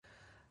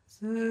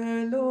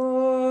The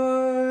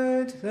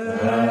Lord,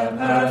 the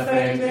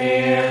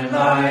perfectly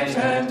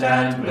enlightened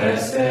and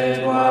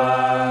blessed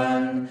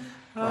One,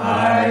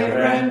 I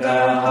render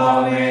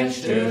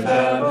homage to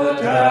the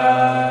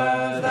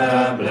Buddha,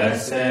 the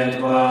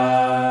blessed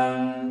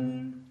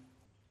One.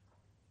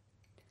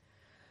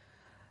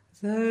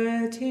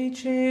 The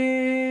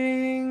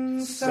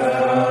teachings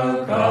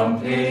so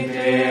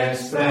completely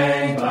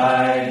explained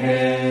by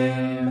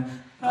him,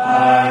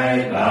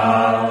 I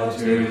bow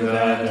to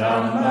the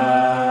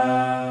Dhamma.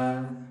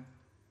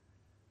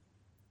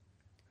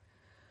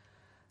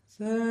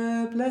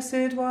 The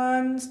Blessed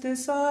One's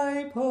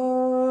disciples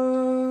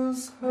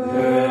who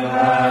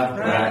have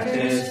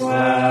practiced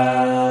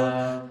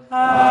well,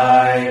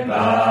 I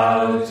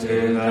bow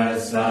to the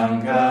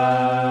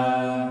Sangha.